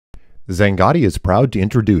Xangati is proud to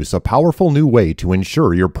introduce a powerful new way to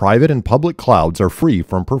ensure your private and public clouds are free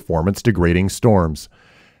from performance-degrading storms.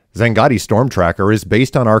 Xangati StormTracker is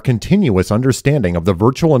based on our continuous understanding of the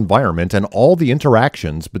virtual environment and all the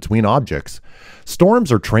interactions between objects.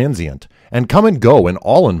 Storms are transient and come and go in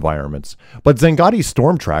all environments, but Xangati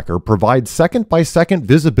StormTracker provides second-by-second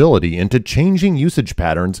visibility into changing usage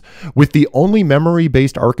patterns with the only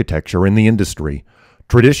memory-based architecture in the industry.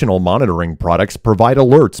 Traditional monitoring products provide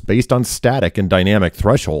alerts based on static and dynamic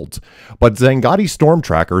thresholds, but Xangati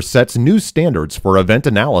StormTracker sets new standards for event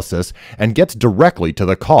analysis and gets directly to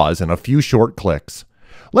the cause in a few short clicks.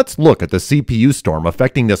 Let's look at the CPU storm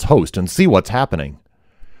affecting this host and see what's happening.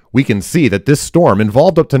 We can see that this storm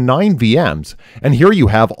involved up to 9 VMs, and here you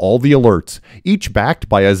have all the alerts, each backed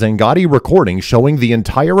by a Xangati recording showing the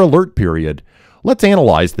entire alert period. Let's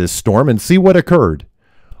analyze this storm and see what occurred.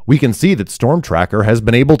 We can see that StormTracker has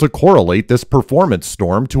been able to correlate this performance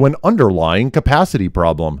storm to an underlying capacity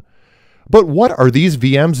problem. But what are these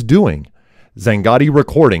VMs doing? Xangati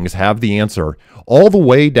recordings have the answer, all the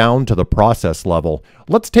way down to the process level.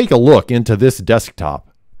 Let's take a look into this desktop.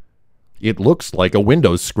 It looks like a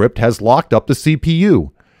Windows script has locked up the CPU.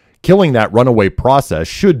 Killing that runaway process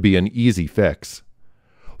should be an easy fix.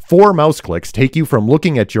 4 mouse clicks take you from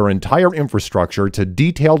looking at your entire infrastructure to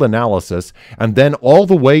detailed analysis and then all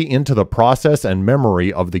the way into the process and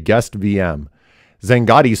memory of the guest VM.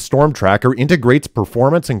 Xangati StormTracker integrates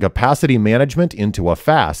performance and capacity management into a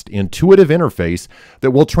fast, intuitive interface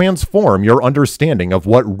that will transform your understanding of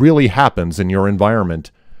what really happens in your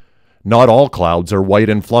environment. Not all clouds are white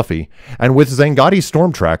and fluffy, and with Xangati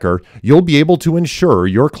StormTracker, you'll be able to ensure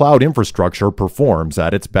your cloud infrastructure performs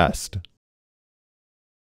at its best.